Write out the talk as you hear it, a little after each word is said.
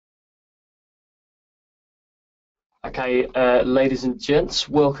Okay, ladies and gents,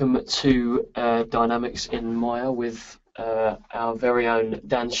 welcome to Dynamics in Maya with our very own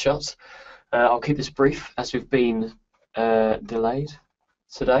Dan Shutt. I'll keep this brief as we've been delayed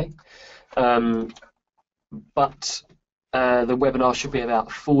today, but the webinar should be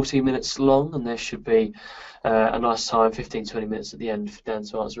about 40 minutes long, and there should be a nice time, 15-20 minutes at the end for Dan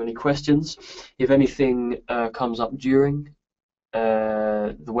to answer any questions. If anything comes up during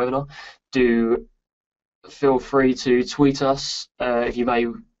the webinar, do feel free to tweet us if you may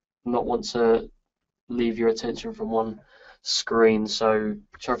not want to leave your attention from one screen, so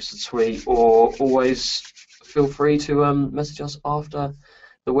chuck us a tweet, or always feel free to message us after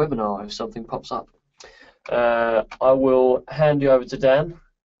the webinar if something pops up. I will hand you over to Dan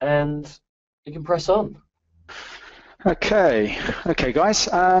and you can press on. Okay, guys.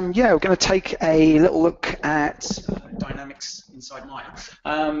 Yeah, we're going to take a little look at dynamics inside Maya.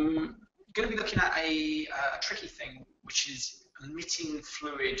 Going to be looking at a tricky thing, which is emitting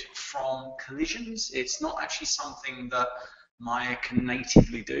fluid from collisions. It's not actually something that Maya can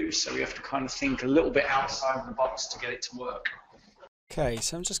natively do, so we have to kind of think a little bit outside of the box to get it to work. Okay,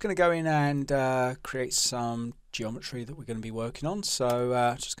 so I'm just going to go in and create some geometry that we're going to be working on.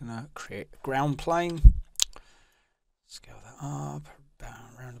 So just going to create a ground plane, scale that up,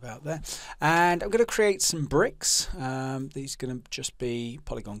 around about there, and I'm going to create some bricks. These are going to just be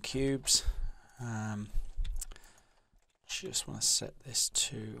polygon cubes. Just want to set this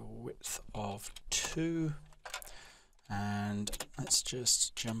to a width of 2, and let's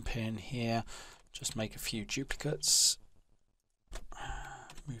just jump in here, just make a few duplicates.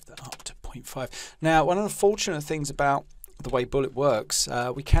 Move that up to 0.5. Now, one of the fortunate things about the way Bullet works,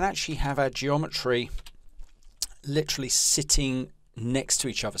 we can actually have our geometry literally sitting next to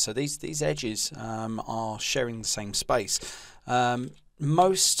each other. So these edges are sharing the same space.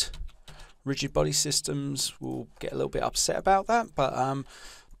 Most rigid body systems will get a little bit upset about that, but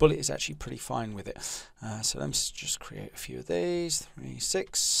Bullet is actually pretty fine with it. So let's just create a few of these. 3,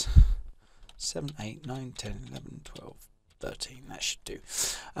 6, 7, 8, 9, 10, 11, 12. 13, that should do.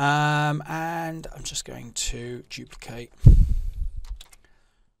 And I'm just going to duplicate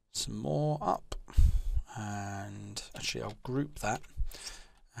some more up, and actually I'll group that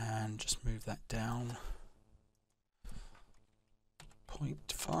and just move that down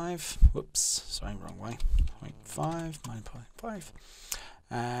 0.5. Whoops, sorry, wrong way. 0.5, 9.5,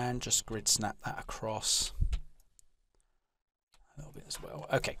 and just grid snap that across a little bit as well.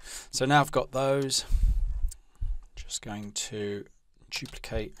 Okay, so now I've got those. Just going to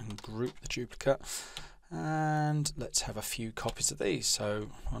duplicate and group the duplicate, and let's have a few copies of these. So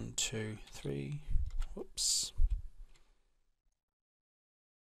 1, 2, 3, whoops,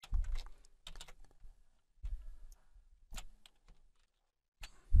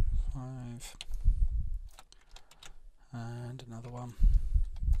 5, and another one.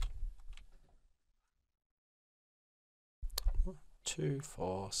 2,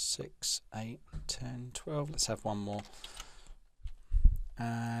 4, 6, 8, 10, 12. Let's have one more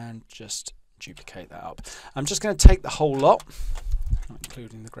and just duplicate that up. I'm just going to take the whole lot, not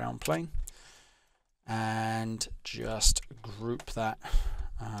including the ground plane, and just group that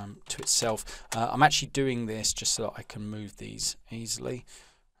to itself. I'm actually doing this just so that I can move these easily,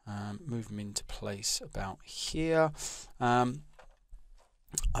 move them into place about here. I'm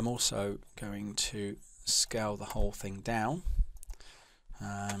also going to scale the whole thing down.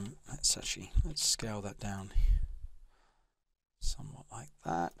 Let's scale that down somewhat like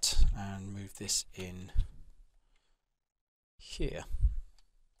that and move this in here.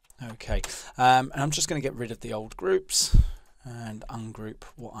 Okay, and I'm just going to get rid of the old groups and ungroup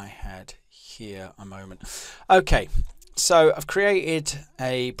what I had here a moment. Okay, so I've created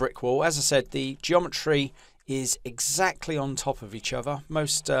a brick wall. As I said, the geometry is exactly on top of each other.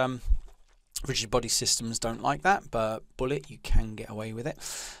 Most rigid body systems don't like that, but Bullet, you can get away with it.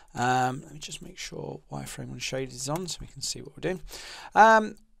 Let me just make sure wireframe and shade is on so we can see what we're doing.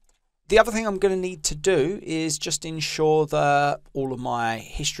 The other thing I'm going to need to do is just ensure that all of my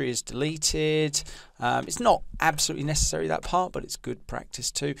history is deleted. It's not absolutely necessary, that part, but it's good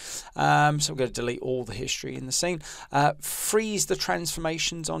practice too. So I'm going to delete all the history in the scene. Freeze the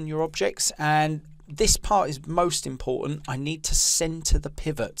transformations on your objects, and this part is most important. I need to center the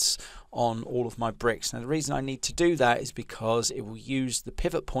pivots on all of my bricks. Now the reason I need to do that is because it will use the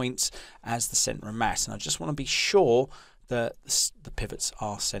pivot points as the center of mass, and I just want to be sure that the pivots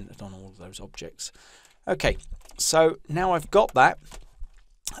are centered on all of those objects. Okay, so now I've got that,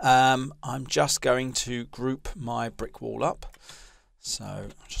 I'm just going to group my brick wall up. So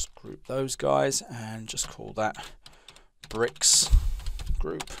I'll just group those guys and just call that bricks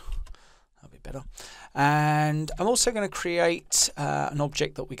group. That'll be be better. And I'm also going to create an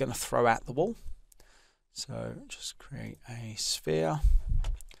object that we're going to throw at the wall. So just create a sphere,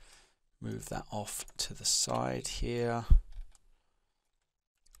 move that off to the side here.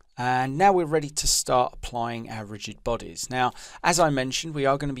 And now we're ready to start applying our rigid bodies. Now, as I mentioned, we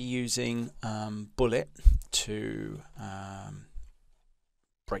are going to be using Bullet to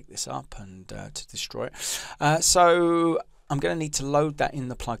break this up and to destroy it. So I'm going to need to load that in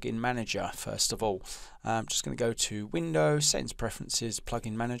the plugin manager first of all. I'm just going to go to Window, Settings, Preferences,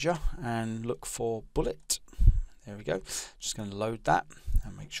 Plugin Manager, and look for Bullet. There we go. Just going to load that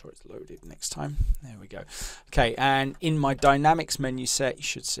and make sure it's loaded next time. There we go. Okay, and in my Dynamics menu set, you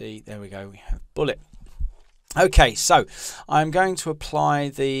should see, there we go, we have Bullet. Okay, so I'm going to apply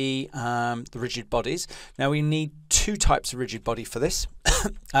the rigid bodies. Now we need two types of rigid body for this.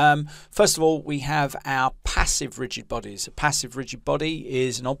 First of all, we have our passive rigid bodies. A passive rigid body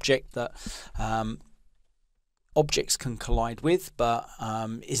is an object that objects can collide with, but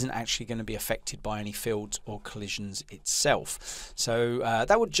isn't actually going to be affected by any fields or collisions itself. So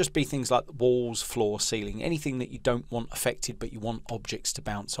that would just be things like walls, floor, ceiling, anything that you don't want affected but you want objects to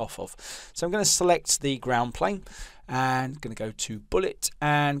bounce off of. So I'm going to select the ground plane and going to go to Bullet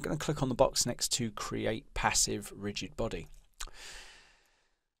and going to click on the box next to Create Passive Rigid Body.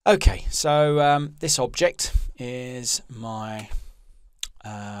 Okay, so this object is my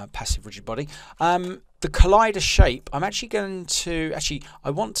passive rigid body. The collider shape, I'm actually going to, I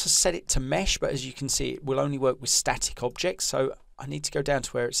want to set it to mesh, but as you can see, it will only work with static objects. So I need to go down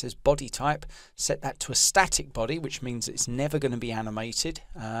to where it says body type, set that to a static body, which means it's never going to be animated.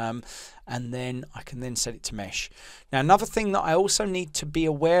 And then I can then set it to mesh. Now, another thing that I also need to be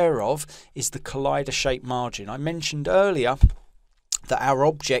aware of is the collider shape margin. I mentioned earlier that our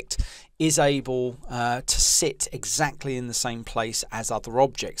object is able to sit exactly in the same place as other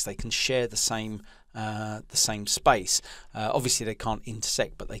objects. They can share the same space. Obviously they can't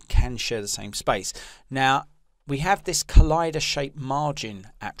intersect, but they can share the same space. Now we have this collider shape margin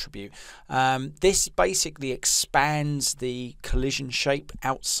attribute. This basically expands the collision shape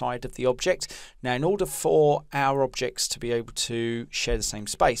outside of the object. Now in order for our objects to be able to share the same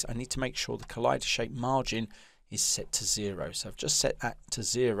space, I need to make sure the collider shape margin is set to 0. So I've just set that to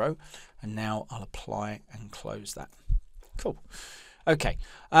 0 and now I'll apply and close that. Cool. Okay,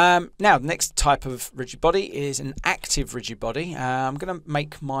 now the next type of rigid body is an active rigid body. I'm going to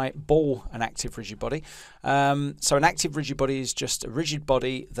make my ball an active rigid body. So an active rigid body is just a rigid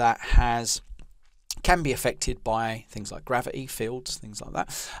body that can be affected by things like gravity, fields, things like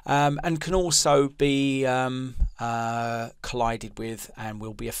that, and can also be collided with and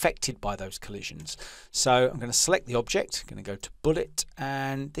will be affected by those collisions. So I'm going to select the object, I'm going to go to Bullet,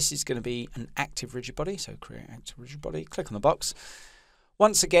 and this is going to be an active rigid body. So create active rigid body, click on the box.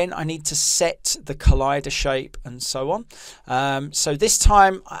 Once again, I need to set the collider shape and so on. So this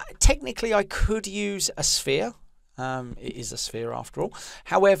time, technically I could use a sphere. It is a sphere after all.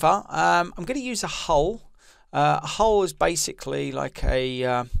 However, I'm going to use a hull. A hull is basically like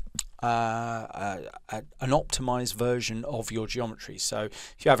an optimized version of your geometry. So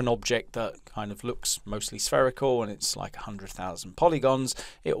if you have an object that kind of looks mostly spherical and it's like 100,000 polygons,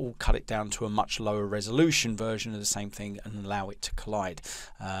 it will cut it down to a much lower resolution version of the same thing and allow it to collide.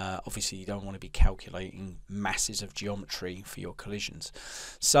 Obviously you don't want to be calculating masses of geometry for your collisions.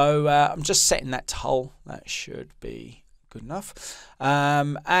 So I'm just setting that to hull. That should be good enough.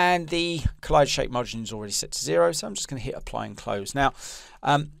 And the collider shape margin is already set to 0, so I'm just going to hit apply and close. Now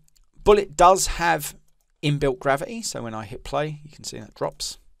Bullet does have inbuilt gravity, so when I hit play, you can see that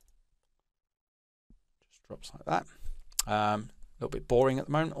drops. Just drops like that. A little bit boring at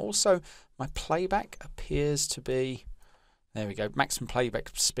the moment. Also, my playback appears to be, there we go, maximum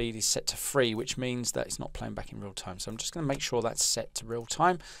playback speed is set to 3, which means that it's not playing back in real time. So I'm just going to make sure that's set to real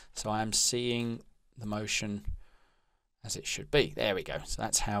time, so I am seeing the motion as it should be. There we go. So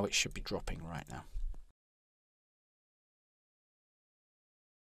that's how it should be dropping right now.